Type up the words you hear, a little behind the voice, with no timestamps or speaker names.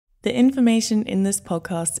The information in this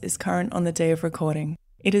podcast is current on the day of recording.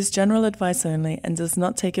 It is general advice only and does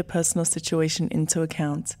not take your personal situation into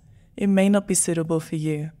account. It may not be suitable for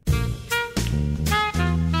you.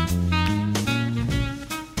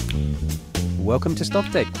 Welcome to Stock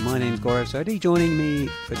Take. My name's Gaurav Sodhi. Joining me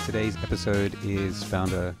for today's episode is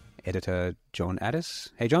founder, editor John Addis.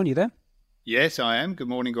 Hey John, you there? Yes, I am. Good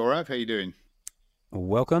morning, Gaurav. How are you doing?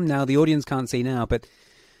 Welcome. Now, the audience can't see now, but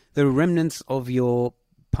the remnants of your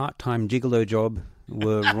part-time gigolo job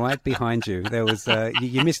were right behind you. There was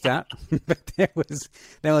you missed out, but there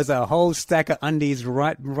was a whole stack of undies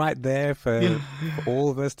right there for all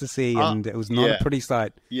of us to see, and it was not a pretty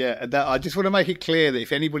sight. Yeah, I just want to make it clear that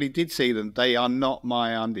if anybody did see them, they are not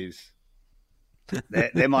my undies.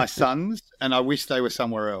 They're my son's, and I wish they were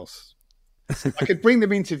somewhere else. I could bring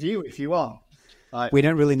them into view if you want. We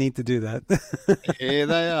don't really need to do that. Here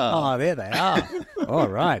they are. Oh, there they are. All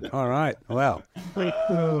right. Well,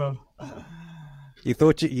 you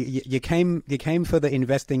thought you came for the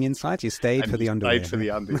investing insights. You stayed for the underwear. Stayed for the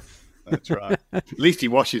undies. That's right. At least he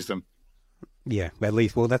washes them. Yeah, at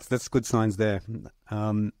least. Well, that's good signs there.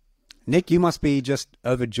 Nick, you must be just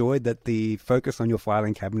overjoyed that the focus on your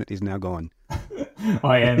filing cabinet is now gone.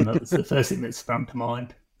 I am. That was the first thing that sprung to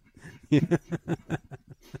mind.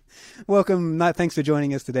 Welcome. Thanks for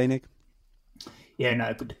joining us today, Nick. Yeah,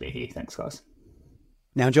 no, good to be here. Thanks, guys.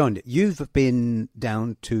 Now, John, you've been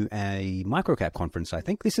down to a microcap conference, I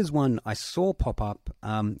think. This is one I saw pop up.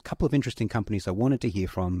 A couple of interesting companies I wanted to hear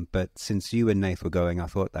from, but since you and Nath were going, I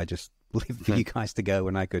thought I'd just leave for you guys to go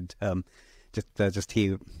and I could just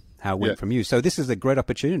hear how it went from you. So this is a great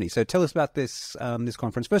opportunity. So tell us about this this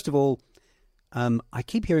conference. First of all, I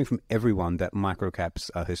keep hearing from everyone that microcaps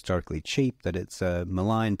are historically cheap, that it's a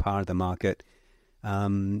malign part of the market.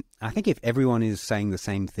 I think if everyone is saying the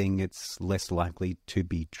same thing, it's less likely to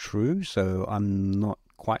be true. So I'm not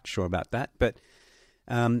quite sure about that. But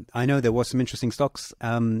I know there was some interesting stocks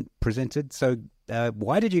presented. So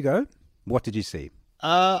why did you go? What did you see?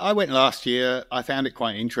 I went last year. I found it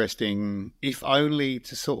quite interesting, if only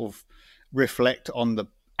to sort of reflect on the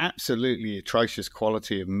absolutely atrocious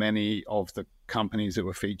quality of many of the companies that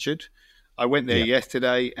were featured. I went there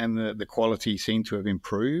yesterday and the quality seemed to have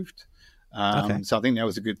improved. So I think that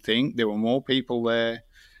was a good thing. There were more people there.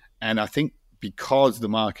 And I think because the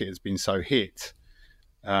market has been so hit,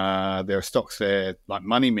 there are stocks there like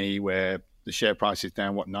MoneyMe where the share price is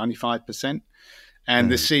down, 95%? And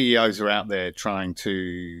the CEOs are out there trying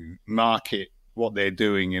to market what they're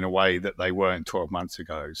doing in a way that they weren't 12 months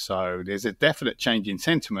ago. So there's a definite change in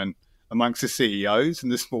sentiment amongst the CEOs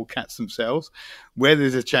and the small caps themselves. Whether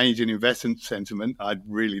there's a change in investment sentiment, I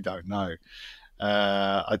really don't know.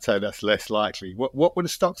 I'd say that's less likely. What were the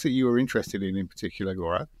stocks that you were interested in particular,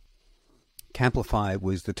 Gaurav? Camplify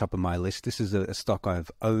was the top of my list. This is a stock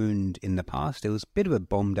I've owned in the past. It was a bit of a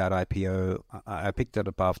bombed out IPO. I picked it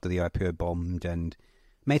up after the IPO bombed and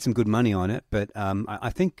made some good money on it. But I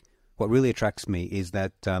think what really attracts me is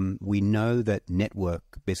that we know that network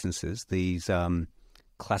businesses, these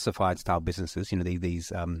classified style businesses,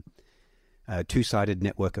 these two-sided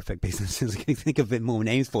network effect businesses, I can think of a bit more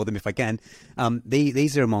names for them if I can.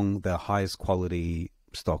 These are among the highest quality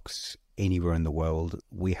stocks anywhere in the world.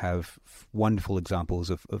 We have wonderful examples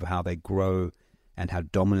of how they grow and how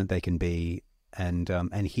dominant they can be. And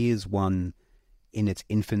here's one in its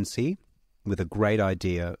infancy with a great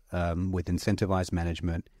idea, with incentivized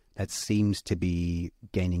management that seems to be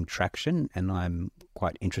gaining traction, and I'm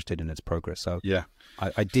quite interested in its progress. So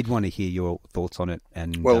I did want to hear your thoughts on it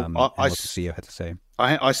and what the CEO had to say.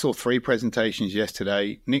 I saw 3 presentations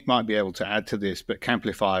yesterday. Nick might be able to add to this, but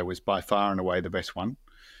Camplify was by far and away the best one.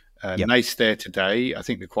 Nate's there today. I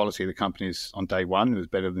think the quality of the companies on day 1 was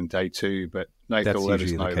better than day 2, but Nate will let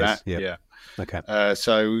us know that. Yeah. Okay.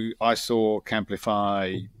 So I saw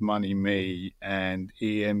Camplify, MoneyMe, and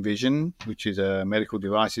EM Vision, which is a medical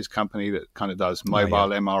devices company that kind of does mobile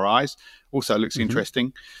MRIs. Also looks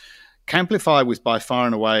interesting. Camplify was by far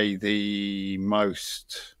and away the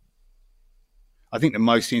most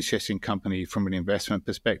interesting company from an investment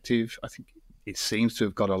perspective. I think it seems to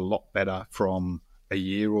have got a lot better from a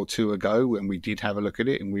year or 2 ago when we did have a look at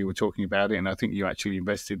it and we were talking about it, and I think you actually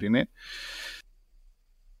invested in it.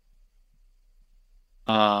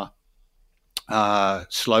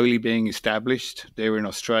 Slowly being established. They're in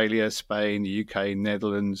Australia, Spain, the UK,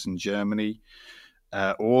 Netherlands, and Germany.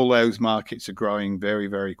 All those markets are growing very,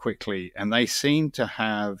 very quickly, and they seem to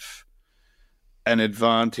have an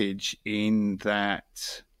advantage in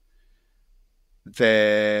that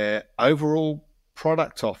their overall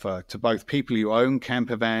product offer to both people who own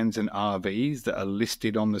camper vans and RVs that are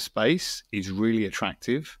listed on the space is really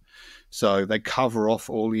attractive. So they cover off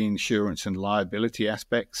all the insurance and liability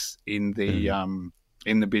aspects in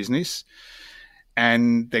the business,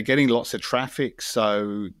 and they're getting lots of traffic.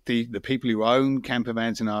 So the people who own camper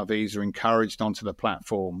vans and RVs are encouraged onto the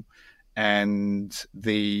platform, and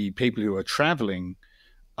the people who are traveling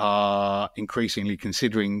are increasingly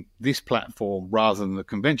considering this platform rather than the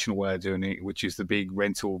conventional way of doing it, which is the big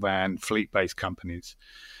rental van fleet-based companies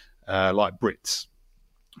like Brits,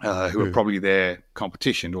 who are probably their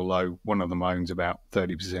competition, although one of them owns about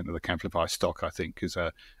 30% of the Camplify stock, I think, as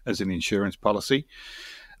an insurance policy.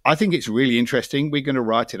 I think it's really interesting. We're going to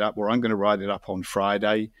write it up, or I'm going to write it up on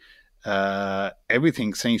Friday.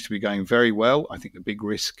 Everything seems to be going very well. I think the big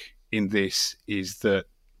risk in this is that,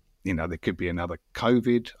 there could be another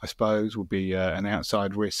COVID, I suppose, would be an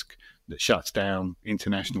outside risk that shuts down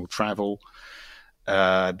international travel.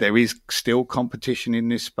 There is still competition in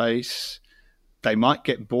this space. They might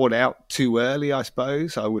get bought out too early, I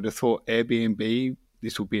suppose. I would have thought Airbnb,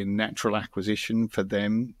 this will be a natural acquisition for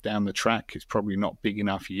them down the track. It's probably not big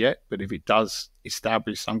enough yet, but if it does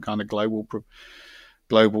establish some kind of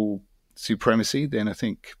global supremacy, then I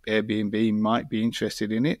think Airbnb might be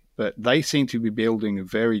interested in it. But they seem to be building a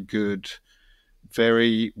very good,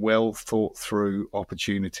 very well thought through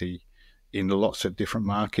opportunity in lots of different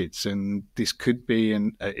markets, and this could be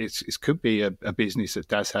a business that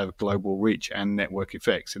does have global reach and network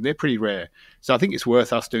effects, and they're pretty rare. So I think it's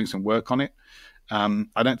worth us doing some work on it.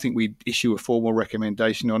 I don't think we'd issue a formal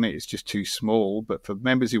recommendation on it. It's just too small. But for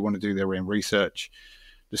members who want to do their own research,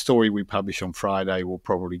 the story we publish on Friday will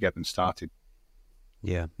probably get them started.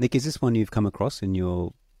 Yeah. Nick, is this one you've come across in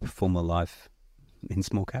your former life in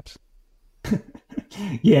small caps?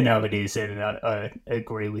 Yeah, no, it is, and I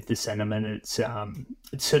agree with the sentiment. It's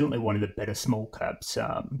certainly one of the better small caps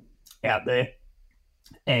out there,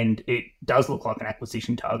 and it does look like an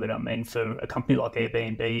acquisition target. I mean, for a company like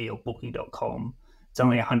Airbnb or Booking.com, it's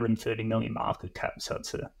only 130 million market cap, so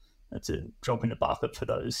it's a drop in the bucket for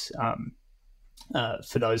those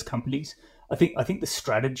companies. I think the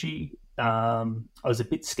strategy. I was a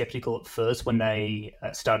bit skeptical at first when they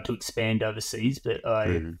started to expand overseas, but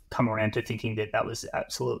I come around to thinking that was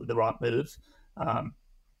absolutely the right move.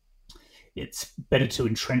 It's better to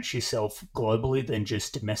entrench yourself globally than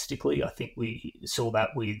just domestically. I think we saw that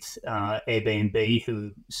with Airbnb,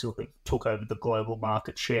 who sort of took over the global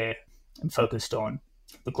market share and focused on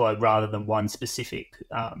the globe rather than one specific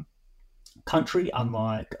country,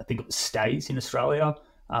 unlike, I think it was Stays in Australia,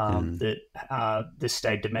 that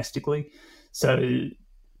stayed domestically. So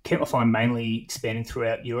Camplify mainly expanding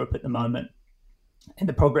throughout Europe at the moment, and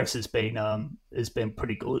the progress has been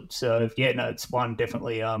pretty good. So yeah, no, it's one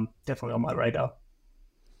definitely on my radar.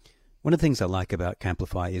 One of the things I like about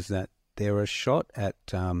Camplify is that they're a shot at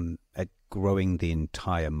growing the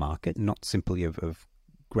entire market, not simply of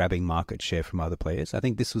grabbing market share from other players. I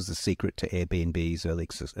think this was the secret to Airbnb's early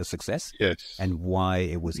success. Yes. And why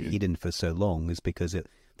it was hidden for so long is because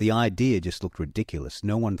the idea just looked ridiculous.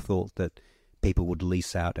 No one thought that people would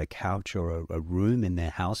lease out a couch or a room in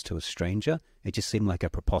their house to a stranger. It just seemed like a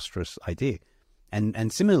preposterous idea.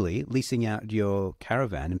 And similarly, leasing out your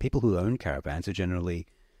caravan, and people who own caravans are generally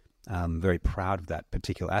very proud of that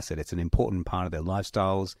particular asset. It's an important part of their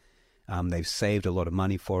lifestyles. They've saved a lot of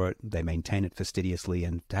money for it. They maintain it fastidiously.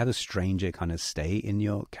 And to have a stranger kind of stay in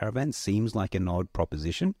your caravan seems like an odd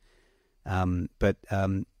proposition. But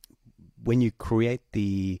when you create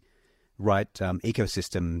the right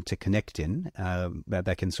ecosystem to connect in,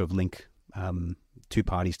 that can sort of link two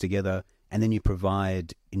parties together, and then you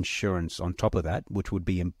provide insurance on top of that, which would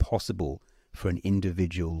be impossible for an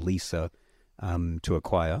individual leaser to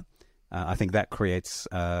acquire. I think that creates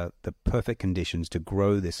the perfect conditions to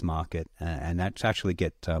grow this market and to actually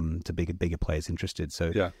get to bigger players interested.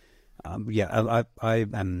 So it's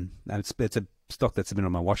a stock that's been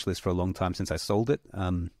on my watch list for a long time since I sold it.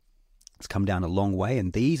 It's come down a long way,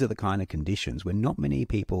 and these are the kind of conditions where not many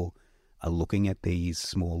people are looking at these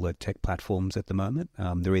smaller tech platforms at the moment.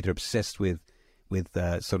 They're either obsessed with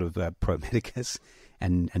sort of Pro Medicus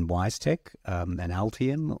and WiseTech and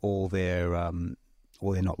Altium, or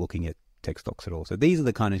they're not looking at tech stocks at all. So these are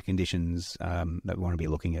the kind of conditions that we want to be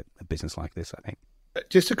looking at a business like this, I think.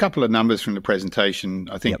 Just a couple of numbers from the presentation.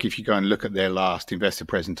 I think if you go and look at their last investor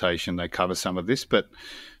presentation, they cover some of this, but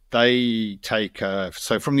they take,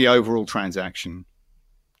 so from the overall transaction,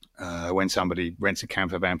 when somebody rents a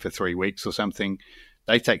camper van for 3 weeks or something,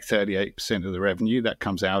 they take 38% of the revenue. That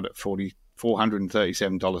comes out at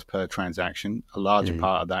 $437 per transaction. A larger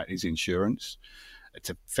part of that is insurance. It's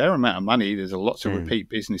a fair amount of money. There's lots of repeat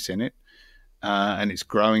business in it, and it's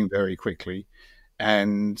growing very quickly.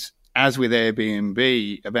 And as with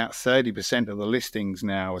Airbnb, about 30% of the listings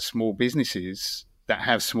now are small businesses that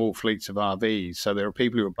have small fleets of RVs. So there are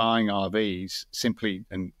people who are buying RVs simply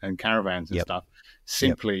and caravans and stuff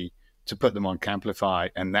simply to put them on Camplify,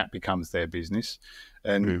 and that becomes their business.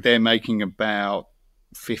 And they're making about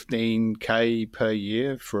 $15K per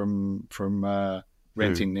year from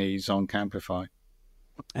renting these on Camplify.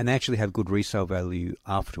 And they actually have good resale value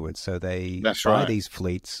afterwards. So they buy these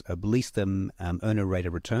fleets, lease them, earn a rate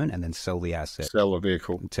of return, and then sell the asset. Sell the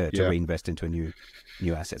vehicle. To reinvest into a new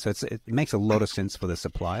asset. So it makes a lot of sense for the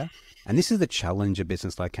supplier. And this is the challenge a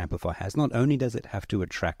business like Camplify has. Not only does it have to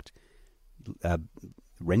attract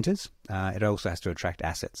renters, it also has to attract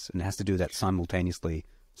assets. And it has to do that simultaneously.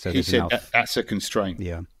 So he said that's a constraint.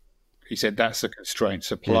 Yeah. He said that's a constraint.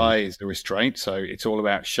 Supply is the restraint. So it's all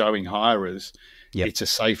about showing hirers it's a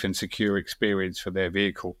safe and secure experience for their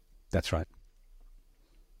vehicle. That's right.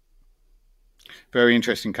 Very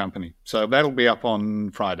interesting company. So that'll be up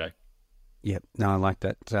on Friday. Yep. No, I like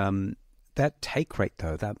that. That take rate,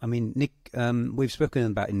 though, Nick, we've spoken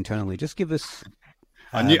about internally. Just give us...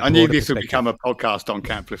 I knew this would become a podcast on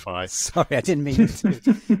Camplify. Sorry, I didn't mean it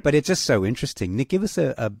to. But it's just so interesting. Nick, give us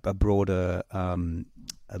a broader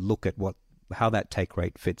a look at how that take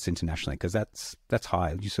rate fits internationally, because that's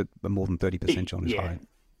high. You said more than 30%, John, is high.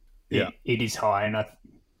 It is high. And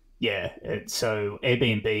so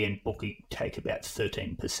Airbnb and Booking take about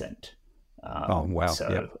 13%. Oh, wow.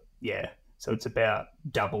 So, so it's about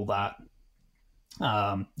double that.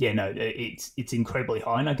 It's incredibly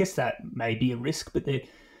high, and I guess that may be a risk, but it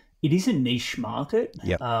is a niche market.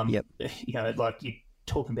 Yep. Like you're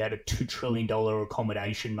talking about a $2 trillion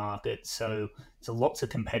accommodation market, so there's lots of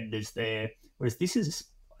competitors there. Whereas this is,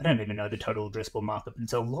 I don't even know the total addressable market, but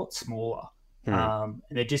it's a lot smaller. And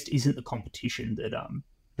there just isn't the competition that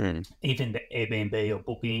even the Airbnb or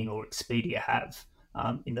Booking or Expedia have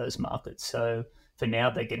in those markets. So for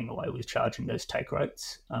now, they're getting away with charging those take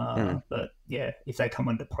rates. But if they come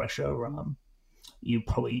under pressure, if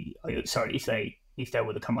they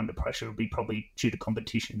were to come under pressure, it would be probably due to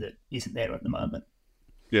competition that isn't there at the moment.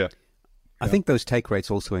 Yeah. I think those take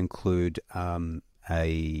rates also include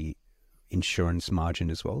a insurance margin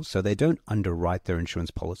as well. So they don't underwrite their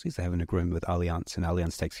insurance policies. They have an agreement with Allianz, and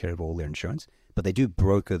Allianz takes care of all their insurance, but they do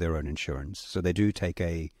broker their own insurance. So they do take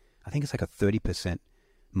I think it's like a 30%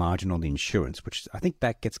 margin on the insurance, which I think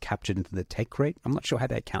that gets captured into the take rate. I'm not sure how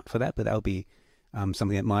they account for that, but that'll be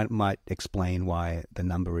something that might explain why the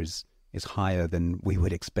number is higher than we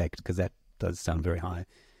would expect, because that does sound very high.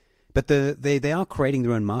 But they are creating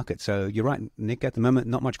their own market. So you're right, Nick, at the moment,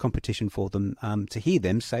 not much competition for them. To hear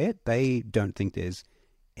them say it, they don't think there's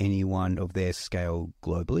anyone of their scale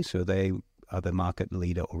globally. So they are the market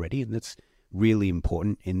leader already. And that's really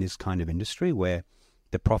important in this kind of industry where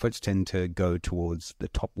the profits tend to go towards the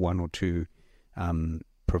top one or two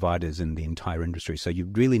providers in the entire industry. So you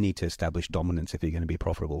really need to establish dominance if you're going to be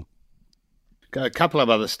profitable. A couple of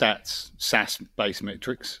other stats, SaaS-based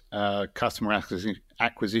metrics, customer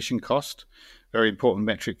acquisition cost, very important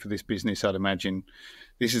metric for this business, I'd imagine.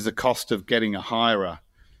 This is the cost of getting a hirer.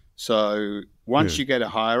 So once you get a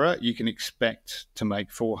hirer, you can expect to make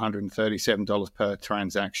 $437 per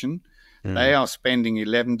transaction. They are spending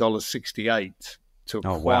 $11.68 to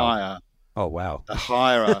acquire a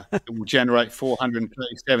hirer that will generate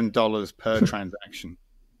 $437 per transaction.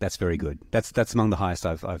 That's very good. That's among the highest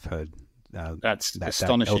I've heard. That's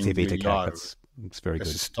astonishingly LTV to CAC, low. It's very good.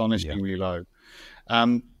 It's astonishingly low.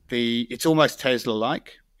 It's almost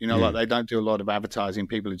Tesla-like. Like they don't do a lot of advertising.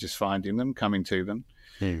 People are just finding them, coming to them.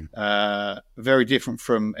 Very different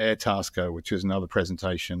from Airtasker, which was another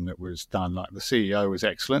presentation that was done. Like the CEO was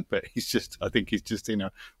excellent, but I think he's just in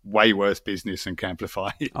a way worse business than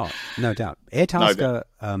Camplify. Oh, no doubt. Airtasker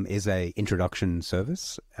is a introduction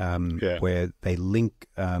service where they link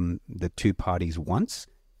the two parties once,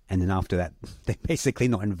 and then after that, they're basically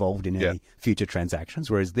not involved in any future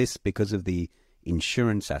transactions. Whereas this, because of the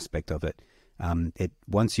insurance aspect of it,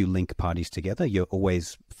 once you link parties together, you're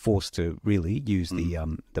always forced to really use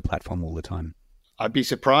the platform all the time. I'd be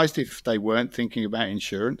surprised if they weren't thinking about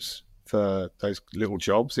insurance for those little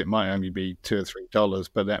jobs. It might only be $2 or $3,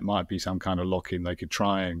 but that might be some kind of lock-in they could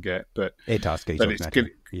try and get. But Airtasker, but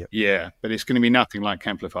it's going to be nothing like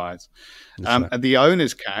Camplify's. Right. And the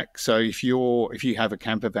owner's CAC. So if you have a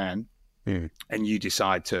camper van and you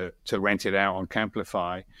decide to rent it out on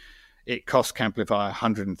Camplify, it costs Camplify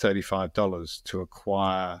 $135 to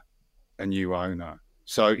acquire a new owner.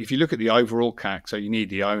 So if you look at the overall CAC, so you need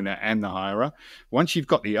the owner and the hirer. Once you've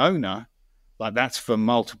got the owner, like that's for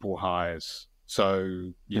multiple hires.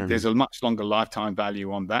 So there's a much longer lifetime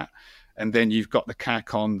value on that. and then you've got the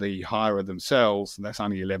CAC on the hirer themselves, and that's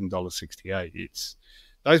only $11.68.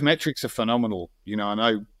 Those metrics are phenomenal. You know, I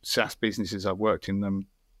know SaaS businesses, I've worked in them,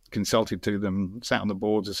 consulted to them, sat on the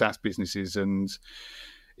boards of SaaS businesses, and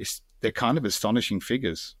they're kind of astonishing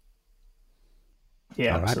figures.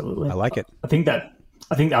 Yeah, All right. absolutely. I like it. I think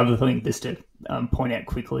the other thing, just to point out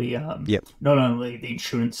quickly, not only the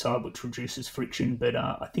insurance side, which reduces friction, but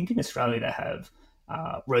I think in Australia they have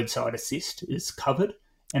roadside assist is covered.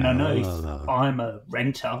 And I know if I'm a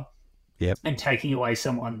renter and taking away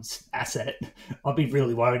someone's asset, I'll be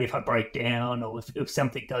really worried if I break down or if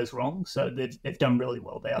something goes wrong. So they've done really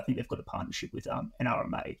well there. I think they've got a partnership with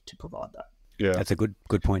NRMA to provide that. Yeah, that's a good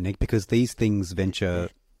point, Nick, because these things venture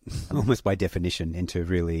almost by definition into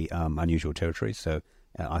really unusual territory. So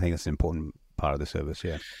I think that's an important part of the service.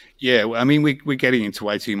 Yeah. Well, I mean, we're getting into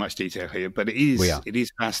way too much detail here, but it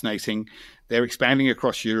is fascinating. They're expanding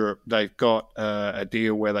across Europe. They've got a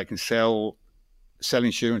deal where they can sell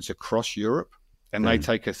insurance across Europe, and they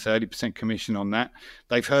take a 30% commission on that.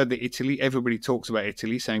 They've heard that Italy, everybody talks about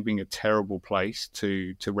Italy saying being a terrible place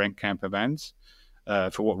to rent camper vans.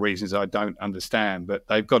 For what reasons I don't understand, but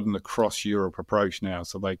they've got an across Europe approach now,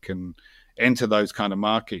 so they can enter those kind of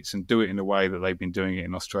markets and do it in a way that they've been doing it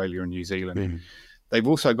in Australia and New Zealand. They've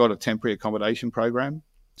also got a temporary accommodation program.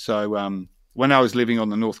 So when I was living on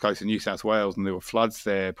the north coast of New South Wales and there were floods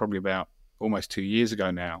there probably about almost 2 years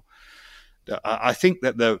ago now, I think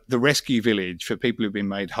that the rescue village for people who've been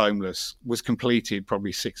made homeless was completed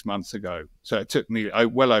probably 6 months ago. So it took me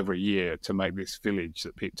well over a year to make this village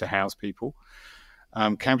to house people.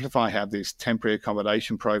 Camplify have this temporary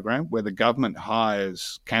accommodation program where the government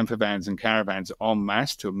hires camper vans and caravans en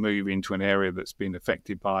masse to move into an area that's been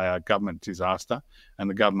affected by a government disaster, and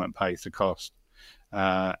the government pays the cost.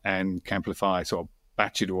 And Camplify sort of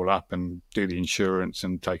batch it all up and do the insurance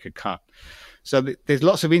and take a cut. So there's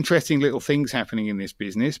lots of interesting little things happening in this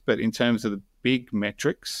business, but in terms of the big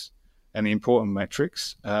metrics and the important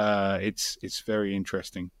metrics, it's very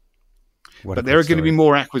interesting. But there are going to be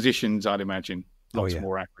more acquisitions, I'd imagine. Lots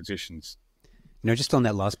more acquisitions. You know, just on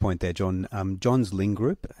that last point there, John, John's Ling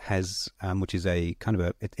Group has, which is a kind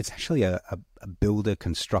of it's actually a builder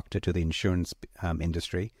constructor to the insurance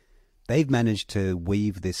industry. They've managed to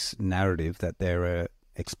weave this narrative that they're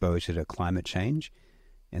exposed to climate change.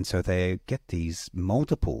 And so they get these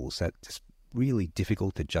multiples that just really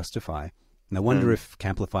difficult to justify. And I wonder if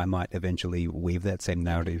Camplify might eventually weave that same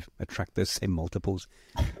narrative, attract those same multiples.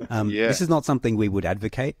 This is not something we would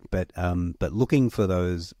advocate, but looking for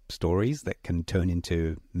those stories that can turn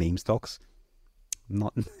into meme stocks,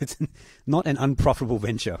 it's not an unprofitable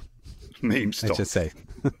venture. Meme stocks. Let's just say.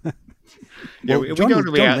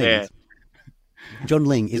 John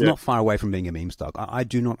Ling is not far away from being a meme stock. I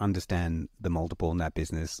do not understand the multiple in that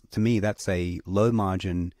business. To me, that's a low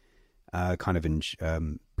margin kind of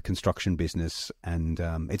construction business, and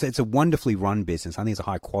it's a wonderfully run business. I think it's a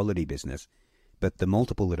high quality business, but the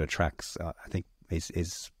multiple it attracts, I think,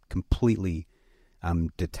 is completely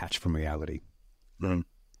detached from reality. And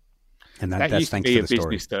that's used thanks to be to the a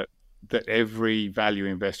story. business that every value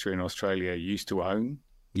investor in Australia used to own.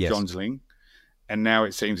 John's Ling. And now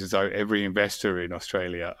it seems as though every investor in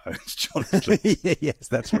Australia owns John's Ling. Yes,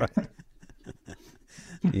 that's right.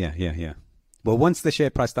 Yeah. Well, once the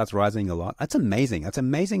share price starts rising a lot, that's amazing. It's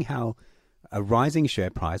amazing how a rising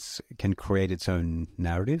share price can create its own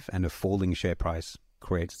narrative, and a falling share price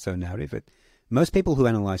creates its own narrative. Most people who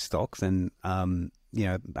analyze stocks, and I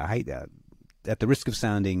hate that, at the risk of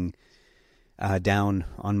sounding down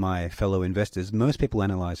on my fellow investors, most people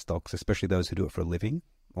analyze stocks, especially those who do it for a living.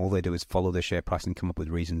 All they do is follow their share price and come up with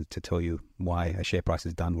reasons to tell you why a share price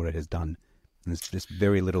has done what it has done. And there's just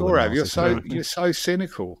very little. You're so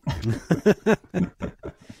cynical.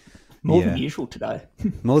 More than usual today.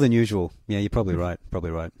 More than usual. Yeah, you're probably right.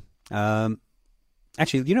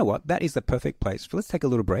 Actually, you know what? That is the perfect place. Let's take a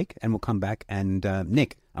little break, and we'll come back. And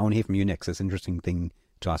Nick, I want to hear from you next. There's an interesting thing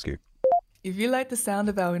to ask you. If you like the sound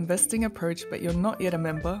of our investing approach but you're not yet a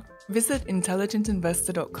member, visit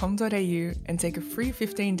intelligentinvestor.com.au and take a free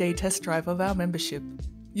 15-day test drive of our membership.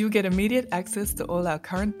 You'll get immediate access to all our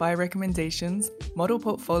current buy recommendations, model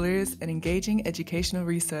portfolios, and engaging educational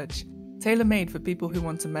research, tailor-made for people who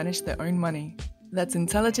want to manage their own money. That's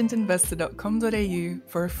intelligentinvestor.com.au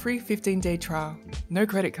for a free 15-day trial. No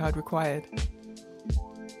credit card required.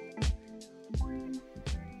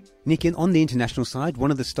 Nick, on the international side,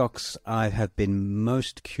 one of the stocks I have been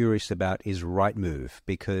most curious about is Rightmove,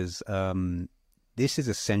 because this is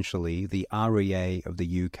essentially the REA of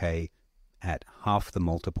the UK at half the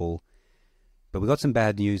multiple. But we got some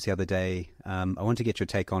bad news the other day. I want to get your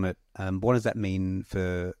take on it. What does that mean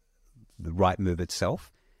for the Rightmove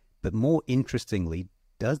itself? But more interestingly,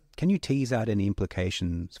 can you tease out any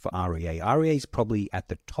implications for REA? REA is probably at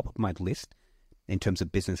the top of my list in terms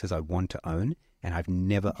of businesses I want to own, and I've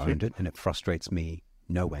never owned it, and it frustrates me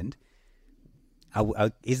no end.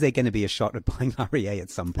 Is there going to be a shot at buying REA at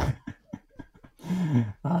some point?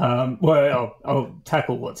 Well, I'll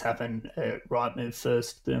tackle what's happened at Rightmove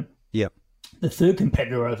first. Yep. The third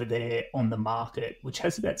competitor over there on the market, which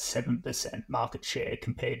has about 7% market share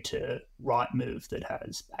compared to Rightmove that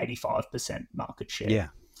has 85% market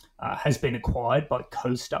share, has been acquired by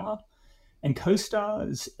CoStar. And CoStar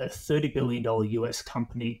is a $30 billion US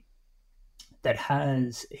company that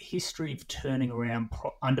has a history of turning around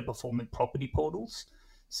underperforming property portals.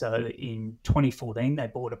 So in 2014, they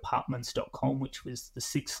bought apartments.com, which was the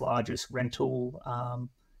sixth largest rental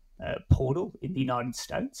portal in the United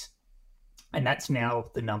States. And that's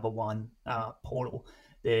now the number one portal.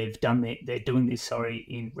 They're doing this,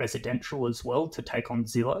 in residential as well to take on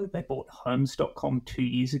Zillow. They bought homes.com 2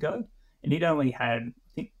 years ago, and it only had,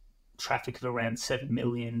 I think, traffic of around 7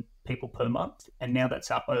 million people per month. And now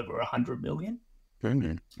that's up over 100 million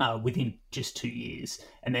within just 2 years.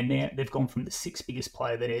 And then now they've gone from the sixth biggest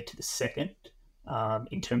player there to the second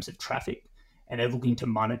in terms of traffic. And they're looking to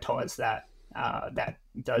monetize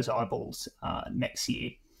those eyeballs next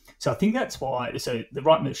year. So I think that's why. So the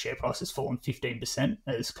Rightmove share price has fallen 15%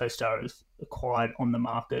 as CoStar has acquired on the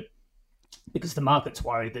market, because the market's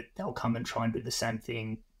worried that they'll come and try and do the same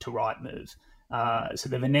thing to Rightmove. So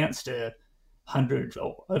they've announced over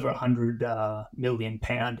 £100 million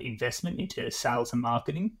investment into sales and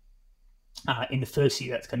marketing. In the first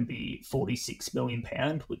year, that's going to be £46 million,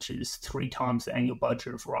 which is 3 times the annual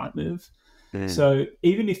budget of Rightmove. So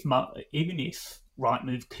even if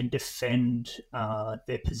Rightmove can defend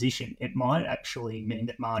their position, it might actually mean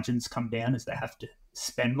that margins come down as they have to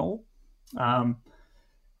spend more.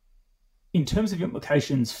 In terms of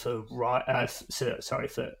implications for REA,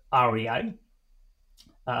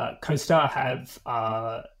 CoStar have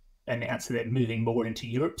announced that they're moving more into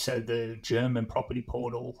Europe. So the German property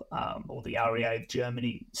portal, or the REA of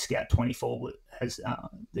Germany, Scout24, has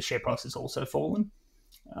the share price has also fallen.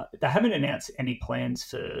 They haven't announced any plans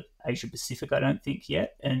for Asia Pacific, I don't think,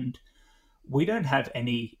 yet. And we don't have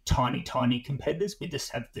any tiny competitors. We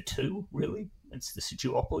just have the two, really. It's this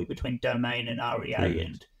duopoly between Domain and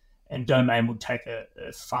REA. And Domain would take a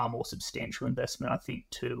far more substantial investment, I think,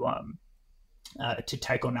 to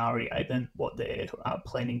take on REA than what they're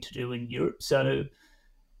planning to do in Europe. So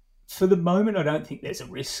for the moment, I don't think there's a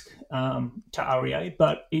risk to REA.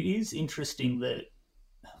 But it is interesting that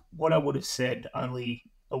what I would have said only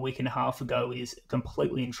a week and a half ago is a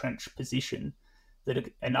completely entrenched position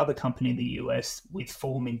that another company in the US with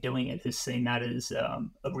form in doing it has seen that as a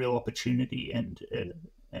real opportunity and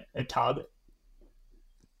a target.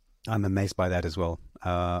 I'm amazed by that as well.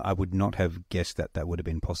 I would not have guessed that would have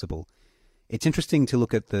been possible. It's interesting to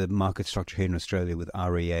look at the market structure here in Australia with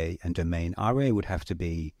REA and Domain. REA would have to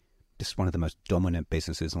be just one of the most dominant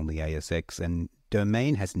businesses on the ASX, and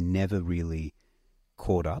Domain has never really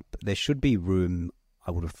caught up. There should be room,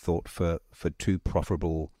 I would have thought, for two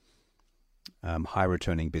profitable,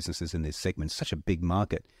 high-returning businesses in this segment. Such a big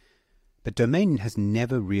market. But Domain has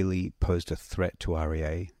never really posed a threat to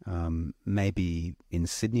REA. Maybe in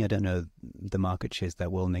Sydney, I don't know the market shares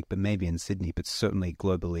that well, Nick, but maybe in Sydney, but certainly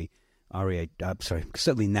globally,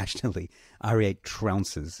 certainly nationally, REA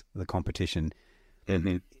trounces the competition.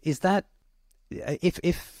 Mm-hmm. Is that,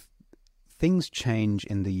 if things change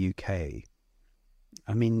in the UK,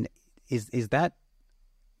 I mean, is that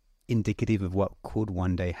indicative of what could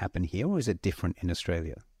one day happen here, or is it different in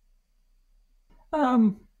Australia?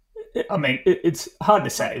 I mean, it's hard to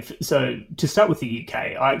say. So to start with the UK,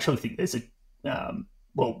 I actually think there's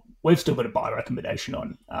we've still got a buy recommendation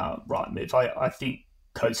on Rightmove. I think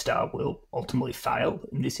CoStar will ultimately fail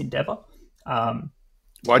in this endeavour.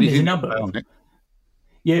 Why do you think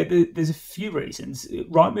there's a few reasons.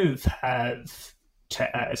 Rightmove have...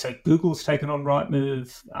 so Google's taken on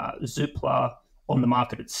Rightmove, Zoopla on the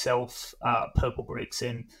market itself, Purple Bricks,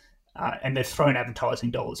 and they've thrown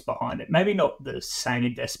advertising dollars behind it. Maybe not the same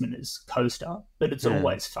investment as CoStar, but it's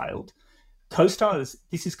always failed.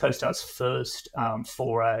 This is CoStar's first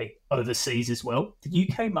foray overseas as well. The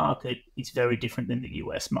UK market is very different than the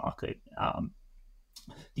US market.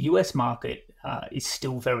 The US market was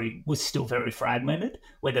still very fragmented,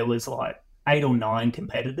 where there was like 8 or 9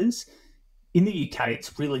 competitors. In the UK,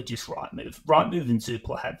 it's really just Rightmove. Rightmove and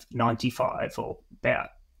Zoopla have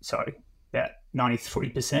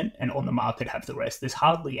 93%, and on the market have the rest. There's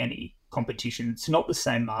hardly any competition. It's not the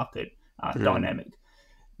same market dynamic.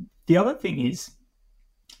 The other thing is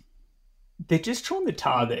they're just trying to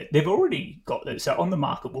target. They've already got those. So on the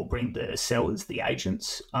market, we'll bring the sellers, the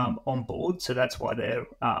agents, on board. So that's why they're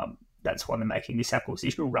making this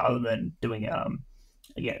acquisition rather than doing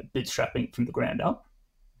bootstrapping from the ground up.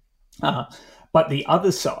 But the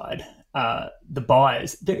other side, the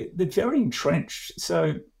buyers, they're very entrenched.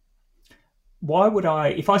 So why would I,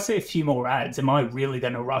 if I see a few more ads, am I really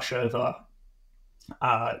going to rush over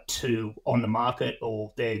to On the Market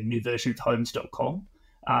or their new version of Homes.com?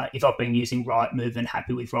 If I've been using Rightmove and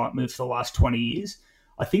happy with Rightmove for the last 20 years,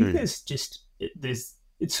 I think it's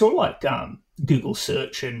sort of like Google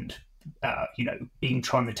search and Bing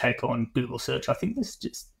trying to take on Google search. I think there's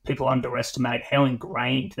just people underestimate how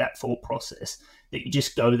ingrained that thought process that you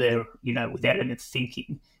just go there, without any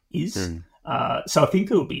thinking is. So I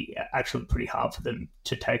think it'll be actually pretty hard for them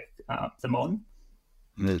to take them on.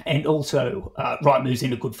 And also, Rightmove's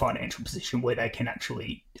in a good financial position where they can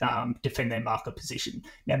actually defend their market position.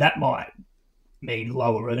 Now, that might mean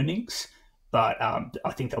lower earnings, but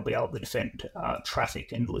I think they'll be able to defend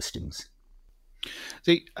traffic and listings.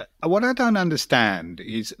 See, what I don't understand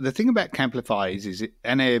is the thing about Camplify is it,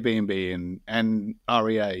 and Airbnb and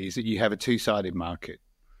REA is that you have a two-sided market.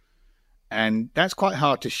 And that's quite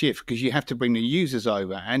hard to shift because you have to bring the users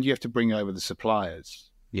over and you have to bring over the suppliers.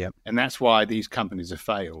 Yeah. And that's why these companies have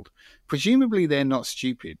failed. Presumably they're not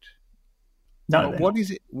stupid. No. What is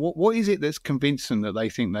it? What is it that's convinced them that they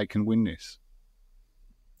think they can win this?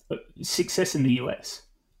 Success in the US.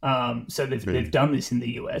 So they've done this in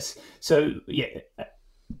the US. So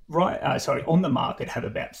On the Market have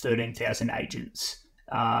about 13,000 agents,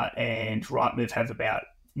 and Rightmove have about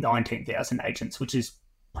 19,000 agents, which is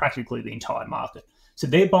practically the entire market. So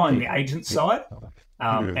they're buying the agent side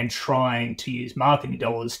and trying to use marketing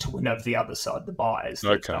dollars to win over the other side, the buyers,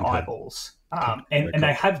 the eyeballs. And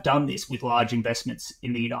they have done this with large investments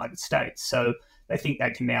in the United States. So they think they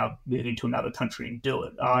can now move into another country and do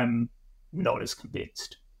it. I'm not as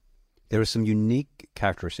convinced. There are some unique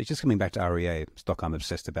characteristics. Just coming back to REA, stock I'm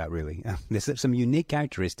obsessed about, really. There's some unique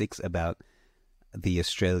characteristics about the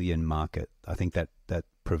Australian market. I think that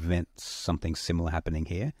prevents something similar happening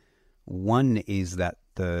here. One is that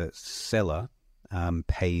the seller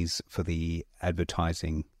pays for the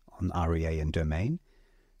advertising on REA and Domain.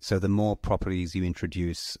 So the more properties you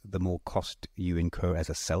introduce, the more cost you incur as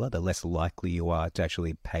a seller, the less likely you are to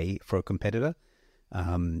actually pay for a competitor.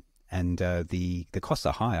 And the costs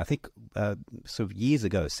are high. I think sort of years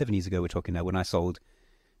ago, 7 years ago, we're talking now, when I sold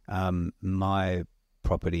my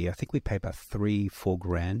property, I think we paid about $3-4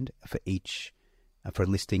 grand for each, for a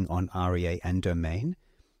listing on REA and Domain.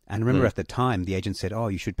 And remember at the time, the agent said,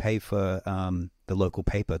 you should pay for the local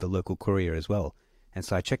paper, the local courier as well. And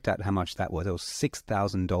so I checked out how much that was. It was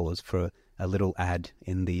 $6,000 for a little ad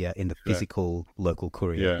in the physical local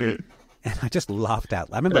courier. Yeah. And I just laughed out.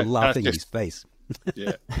 I remember laughing in his face.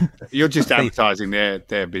 Yeah, you're just advertising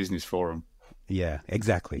their business for them. Yeah,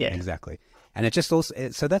 exactly. Yeah. Exactly. And it just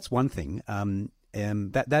also, so that's one thing.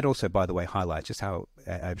 That also, by the way, highlights just how,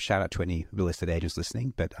 shout out to any real estate agents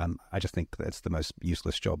listening, but I just think that's the most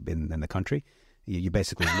useless job in the country. You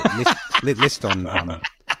basically list on I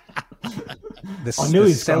knew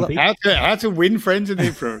he's seller. How to win friends and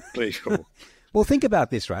influence people. Well, think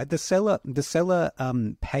about this, right? The seller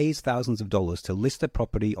pays thousands of dollars to list a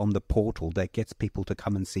property on the portal that gets people to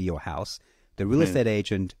come and see your house. The real estate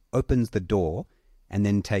agent opens the door and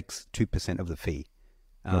then takes 2% of the fee.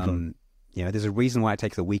 There's a reason why it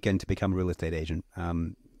takes a weekend to become a real estate agent.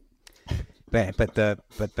 But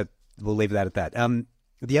we'll leave that at that.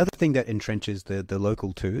 The other thing that entrenches the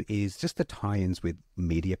local too is just the tie-ins with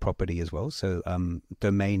media property as well. So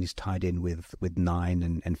Domain is tied in with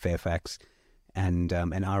Nine and Fairfax. And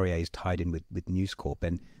REA is tied in with News Corp,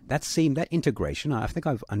 and that integration, I think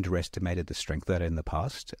I've underestimated the strength of that in the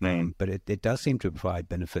past, but it does seem to provide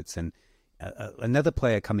benefits. And another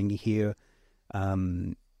player coming here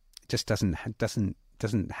just doesn't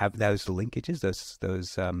have those linkages,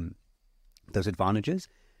 those advantages,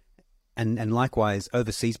 and likewise,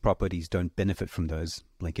 overseas properties don't benefit from those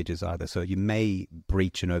linkages either. So you may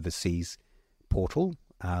breach an overseas portal,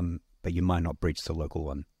 but you might not breach the local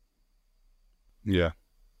one. Yeah.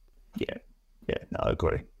 No, I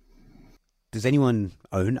agree. Does anyone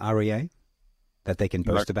own REA that they can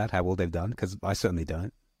boast about how well they've done? Because I certainly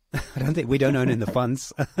don't. I don't think we don't own it in the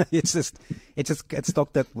funds. It's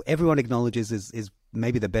stock that everyone acknowledges is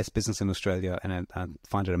maybe the best business in Australia, and I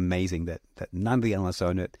find it amazing that none of the analysts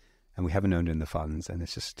own it, and we haven't owned it in the funds. And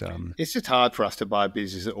it's just hard for us to buy a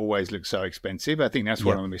business that always looks so expensive. I think that's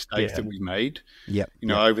one of the mistakes that we made.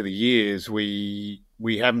 Over the years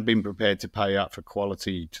we haven't been prepared to pay up for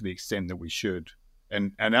quality to the extent that we should.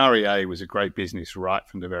 And REA was a great business right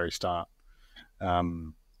from the very start.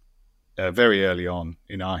 very early on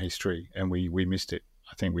in our history, and we missed it.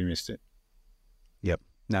 I think we missed it. Yep.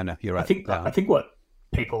 No, you're right. I think what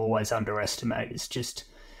people always underestimate is just,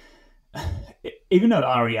 even though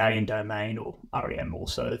REA and Domain, or REM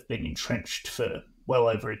also, have been entrenched for well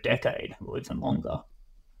over a decade or even longer,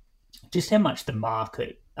 just how much the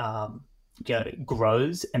market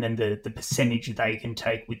grows, and then the percentage they can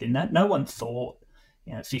take within that. No one thought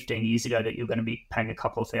 15 years ago that you're going to be paying a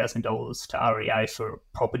couple of $1,000s to REA for a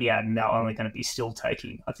property ad, and they're only going to be still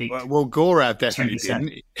taking, I think. Well, Gorav definitely 10%.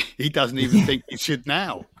 Didn't. He doesn't even think he should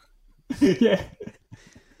now. Yeah.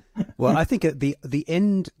 Well, I think at the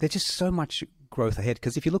end, there's just so much growth ahead,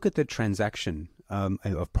 because if you look at the transaction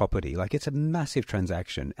of property, like, it's a massive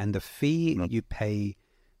transaction, and the fee you pay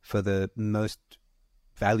for the most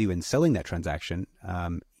value in selling that transaction,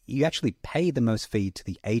 you actually pay the most fee to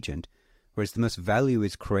the agent, whereas the most value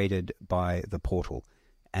is created by the portal.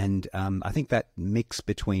 And I think that mix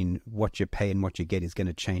between what you pay and what you get is going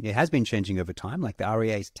to change. It has been changing over time. Like, the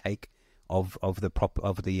REA's take of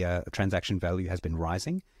the transaction value has been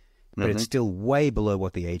rising, but it's still way below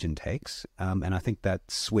what the agent takes. And I think that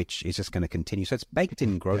switch is just going to continue. So it's baked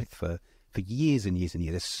in growth for years and years and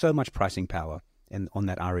years. There's so much pricing power on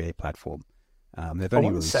that REA platform. They've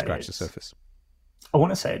only really scratched the surface. I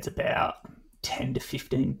want to say it's about 10 to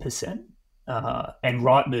 15%. And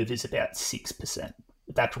Rightmove is about 6%.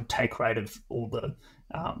 The actual take rate of all the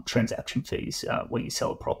transaction fees when you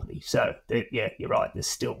sell a property. So, you're right. There's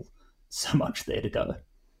still so much there to go.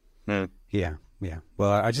 Yeah.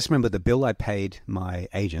 Well, I just remember the bill I paid my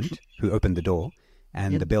agent who opened the door,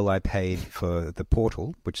 and the bill I paid for the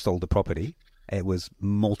portal, which sold the property. It was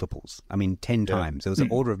multiples. I mean, 10 times. It was an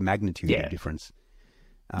order of magnitude of difference.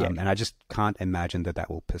 And I just can't imagine that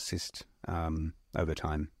will persist over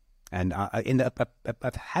time. And I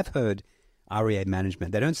have heard REA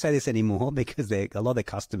management, they don't say this anymore because a lot of their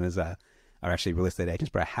customers are actually real estate agents,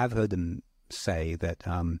 but I have heard them say that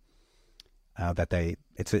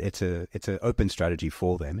it's an open strategy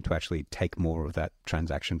for them to actually take more of that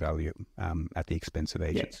transaction value at the expense of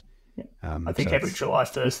agents. I think every July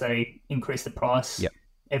 1st they increase the price.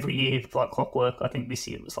 Every year, like clockwork. I think this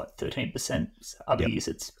year it was like 13%. Other years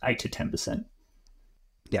it's 8 to 10%.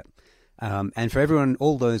 Yeah. And for everyone,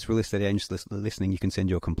 all those real estate agents listening, you can send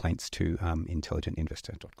your complaints to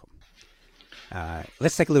intelligentinvestor.com.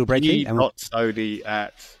 Let's take a little break here. Sodi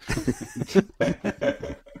at...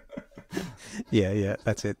 Yeah,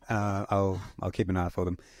 that's it. I'll keep an eye for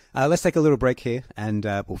them. Let's take a little break here, and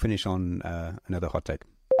we'll finish on another hot take.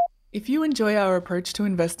 If you enjoy our approach to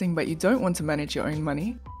investing but you don't want to manage your own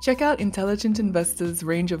money, check out Intelligent Investor's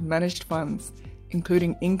range of managed funds,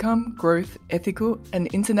 including income, growth, ethical, and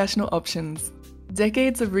international options.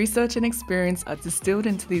 Decades of research and experience are distilled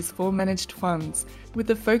into these 4 managed funds, with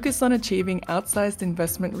a focus on achieving outsized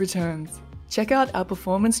investment returns. Check out our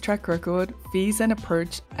performance track record, fees, and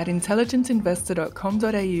approach at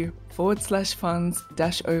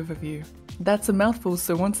intelligentinvestor.com.au/funds-overview. That's a mouthful,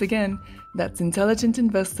 so once again, that's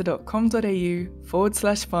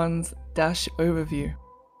intelligentinvestor.com.au/funds-overview.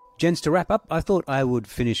 Gents, to wrap up, I thought I would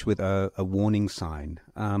finish with a warning sign.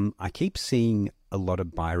 I keep seeing a lot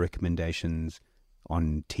of buy recommendations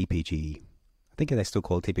on TPG. I think they still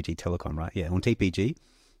call it TPG Telecom, right? Yeah, on TPG.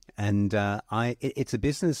 And it's a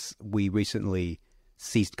business we recently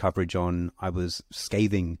ceased coverage on. I was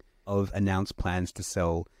scathing of announced plans to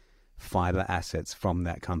sell fiber assets from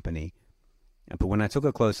that company. But when I took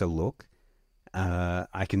a closer look,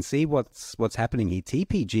 I can see what's happening here.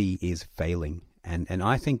 TPG is failing. And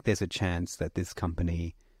I think there's a chance that this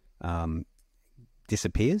company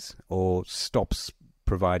disappears or stops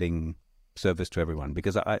providing service to everyone,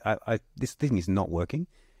 because this thing is not working.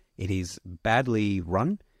 It is badly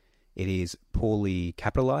run. It is poorly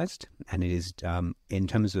capitalized, and it is, in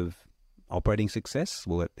terms of operating success,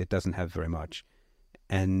 well, it doesn't have very much.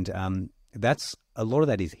 And that's a lot of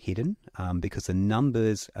that is hidden because the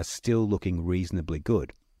numbers are still looking reasonably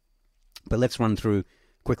good. But let's run through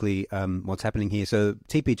quickly what's happening here. So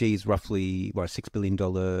TPG is roughly a $6 billion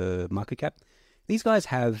market cap. These guys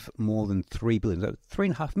have more than $3 billion,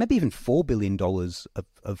 $3.5, maybe even $4 billion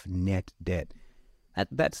of net debt.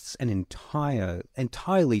 That's an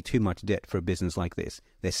entirely too much debt for a business like this.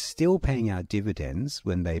 They're still paying out dividends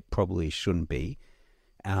when they probably shouldn't be.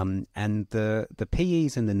 And the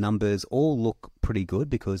PEs and the numbers all look pretty good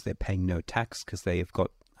because they're paying no tax, because they've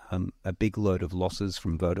got a big load of losses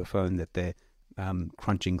from Vodafone that they're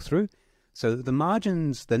crunching through. So the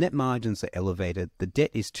net margins are elevated. The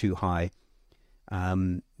debt is too high.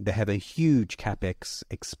 They have a huge CapEx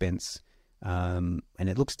expense. And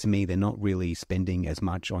it looks to me they're not really spending as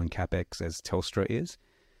much on CapEx as Telstra is.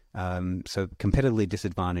 So competitively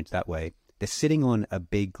disadvantaged that way. They're sitting on a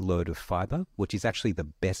big load of fiber, which is actually the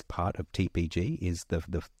best part of TPG, is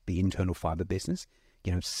the internal fiber business.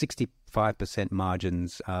 65%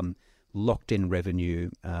 margins, locked in revenue,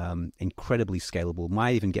 incredibly scalable,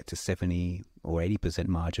 might even get to 70 or 80%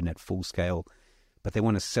 margin at full scale. But they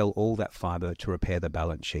want to sell all that fiber to repair the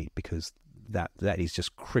balance sheet, because that is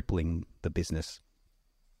just crippling the business.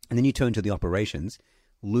 And then you turn to the operations,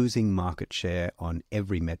 losing market share on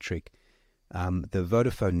every metric. The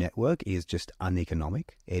Vodafone network is just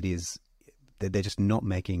uneconomic. They're just not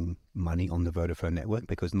making money on the Vodafone network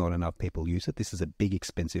because not enough people use it. This is a big,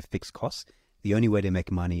 expensive fixed cost. The only way to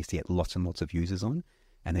make money is to get lots and lots of users on,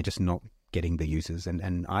 and they're just not getting the users.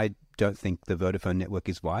 And I don't think the Vodafone network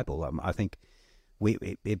is viable. I think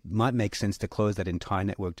it might make sense to close that entire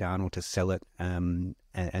network down or to sell it, and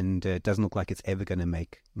it doesn't look like it's ever going to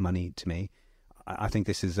make money to me. I think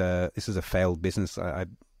this is a failed business.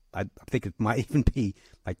 I think it might even be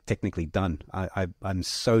like technically done. I'm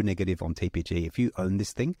so negative on TPG. If you own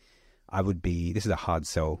this thing, this is a hard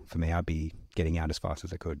sell for me. I'd be getting out as fast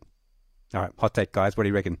as I could. All right, hot take, guys. What do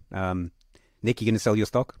you reckon? Nick, you going to sell your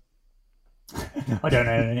stock? I don't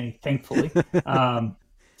own any, thankfully.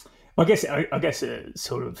 I guess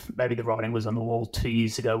sort of maybe the writing was on the wall 2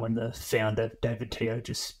 years ago when the founder, David Teo,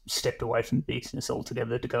 just stepped away from the business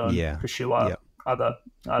altogether to go and pursue other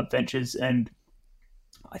ventures. And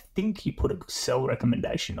I think he put a sell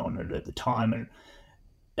recommendation on it at the time.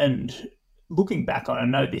 And looking back on it, I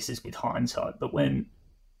know this is with hindsight, but when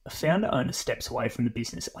a founder owner steps away from the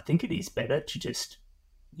business, I think it is better to just,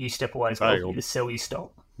 you step away as well, you just sell your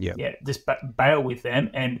stock. Yeah, just bail with them.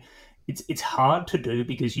 And it's hard to do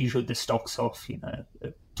because usually the stock's off,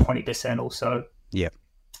 20% or so. Yeah.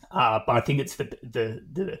 But I think it's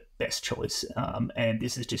the best choice. And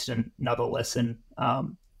this is just another lesson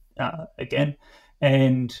again.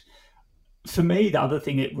 And for me, the other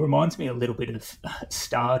thing, it reminds me a little bit of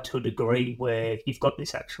Star to a degree, where you've got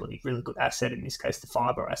this actually really good asset, in this case the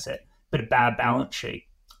fiber asset, but a bad balance sheet.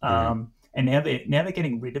 And now they're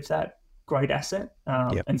getting rid of that great asset.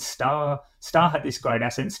 And Star had this great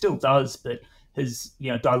asset and still does, but has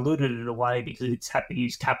diluted it away because it's had to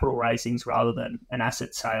use capital raisings rather than an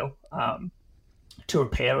asset sale to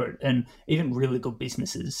repair it. And even really good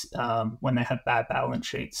businesses, when they have bad balance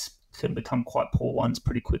sheets, can become quite poor ones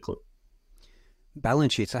pretty quickly.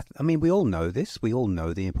 Balance sheets. I mean, we all know this. We all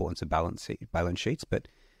know the importance of balance sheets, but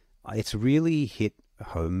it's really hit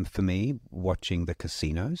home for me watching the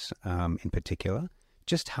casinos, in particular,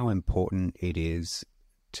 just how important it is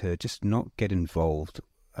to just not get involved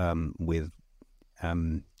with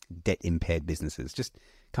debt-impaired businesses. Just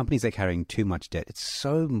companies that are carrying too much debt. It's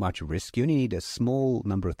so much risk. You only need a small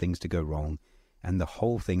number of things to go wrong, and the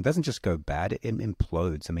whole thing doesn't just go bad, it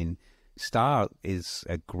implodes. I mean, Star is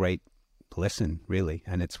a great lesson, really,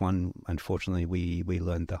 and it's one, unfortunately, we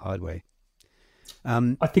learned the hard way.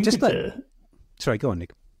 I think sorry, go on,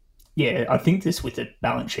 Nick. Yeah, I think this with the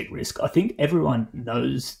balance sheet risk, I think everyone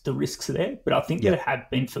knows the risks are there, but I think they have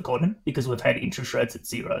been forgotten because we've had interest rates at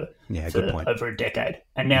zero for over a decade.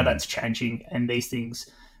 And now that's changing, and these things,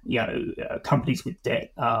 companies with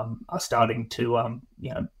debt are starting to,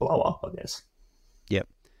 blow up, I guess. Yep.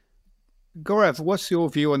 Gaurav, what's your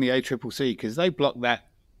view on the ACCC? Because they blocked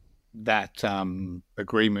that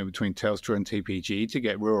agreement between Telstra and TPG to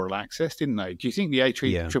get rural access, didn't they? Do you think the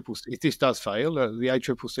ACCC, if this does fail, the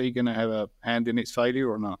ACCC going to have a hand in its failure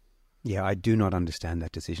or not? Yeah, I do not understand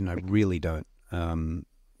that decision. I really don't. I've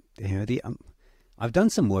done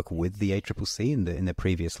some work with the ACCC in the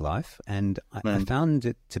previous life, and I found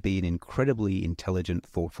it to be an incredibly intelligent,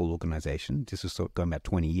 thoughtful organization. This was sort of going back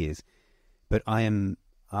 20 years, but I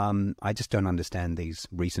just don't understand these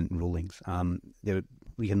recent rulings.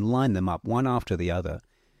 We can line them up one after the other.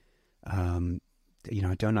 I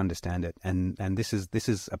don't understand it, and this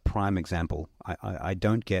is a prime example. I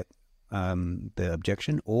don't get the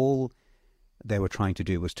objection. All they were trying to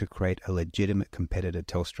do was to create a legitimate competitor,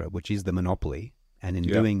 Telstra, which is the monopoly, and in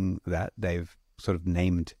doing that, they've sort of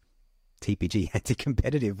named TPG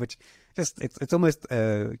anti-competitive, which just it's almost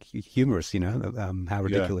humorous, how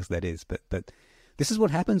ridiculous that is. But this is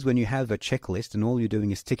what happens when you have a checklist and all you're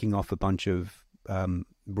doing is ticking off a bunch of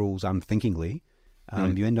rules unthinkingly.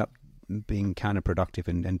 You end up being counterproductive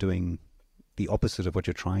and doing the opposite of what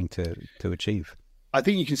you're trying to achieve. I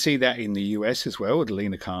think you can see that in the US as well with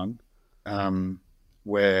Alina Khan,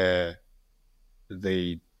 where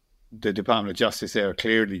the Department of Justice there are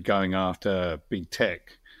clearly going after big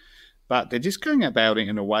tech, but they're just going about it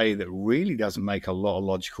in a way that really doesn't make a lot of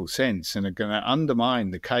logical sense and are going to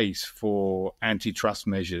undermine the case for antitrust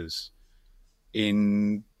measures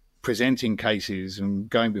in presenting cases and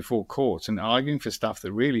going before courts and arguing for stuff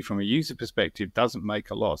that really, from a user perspective, doesn't make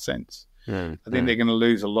a lot of sense. I think they're going to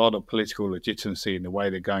lose a lot of political legitimacy in the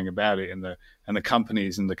way they're going about it, and the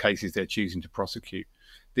companies and the cases they're choosing to prosecute.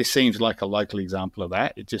 This seems like a local example of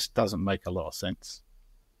that. It just doesn't make a lot of sense.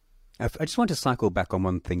 I just want to cycle back on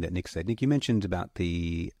one thing that Nick said. Nick, you mentioned about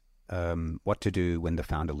the what to do when the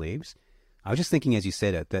founder leaves. I was just thinking, as you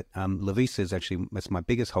said it, that Lovisa is actually, that's my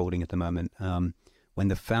biggest holding at the moment. When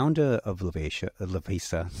the founder of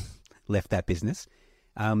Lovisa left that business,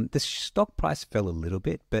 the stock price fell a little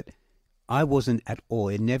bit, but I wasn't at all,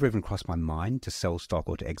 it never even crossed my mind to sell stock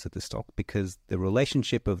or to exit the stock, because the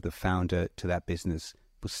relationship of the founder to that business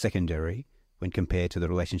was secondary when compared to the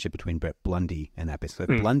relationship between Brett Blundy and that business.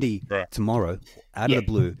 So if Blundy tomorrow, out of the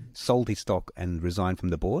blue, sold his stock and resigned from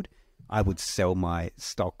the board, I would sell my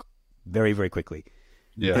stock very, very quickly.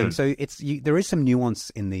 Yeah. And so there is some nuance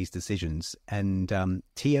in these decisions. And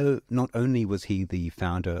Tio, not only was he the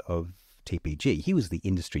founder of TPG, he was the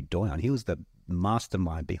industry doyen. He was the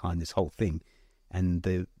mastermind behind this whole thing. And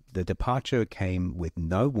the departure came with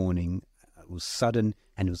no warning. It was sudden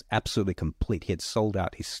and it was absolutely complete. He had sold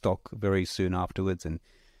out his stock very soon afterwards, and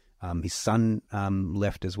his son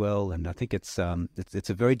left as well. And I think it's a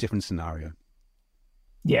very different scenario.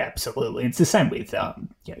 Yeah, absolutely. It's the same with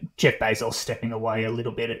Jeff Bezos stepping away a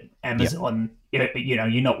little bit at Amazon. Yep.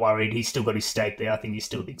 You're not worried. He's still got his stake there. I think he's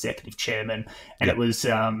still the executive chairman. And it was,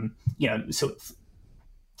 sort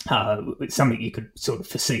of something you could sort of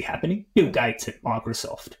foresee happening. Bill Gates at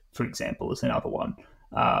Microsoft, for example, is another one.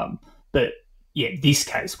 But yeah, this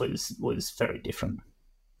case was very different.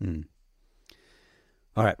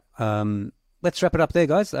 All right. Let's wrap it up there,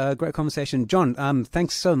 guys. Great conversation. John,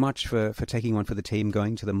 thanks so much for taking one for the team,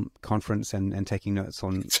 going to the conference and taking notes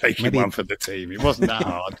on... One for the team. It wasn't that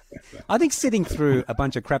hard. I think sitting through a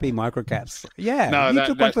bunch of crappy microcaps. Yeah, no, you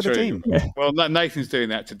took one for true. The team. Yeah. Well, Nathan's doing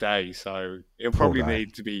that today, so it'll probably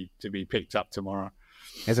need to be picked up tomorrow.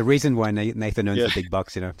 There's a reason why Nathan earns the big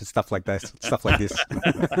bucks, stuff like this.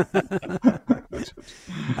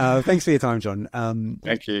 Thanks for your time, John.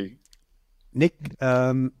 Thank you. Nick,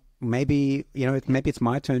 maybe it's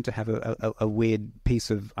my turn to have a weird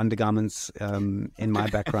piece of undergarments in my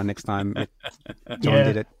background next time. John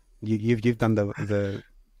did it. You've done the.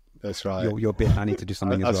 That's right. Your bit. I need to do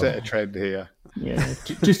something as well. I'll set a trend here. Yeah, an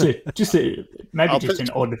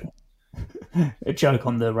odd joke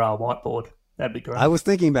on the whiteboard. That'd be great. I was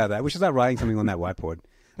thinking about that. We should start writing something on that whiteboard.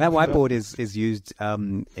 That whiteboard is used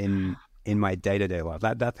in my day-to-day life.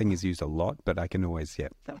 That thing is used a lot, but I can always, I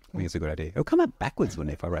think it's a good idea. It'll come out backwards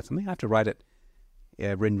if I write something. I have to write it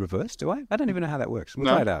in reverse, do I? I don't even know how that works. We'll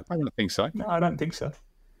try it out. I don't think so. No, I don't think so.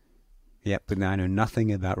 Yeah, but now I know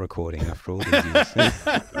nothing about recording after all these years.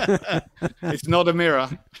 It's not a mirror.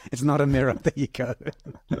 It's not a mirror. There you go.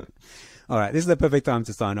 All right, this is the perfect time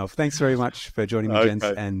to sign off. Thanks very much for joining me, gents,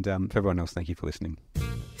 and for everyone else, thank you for listening.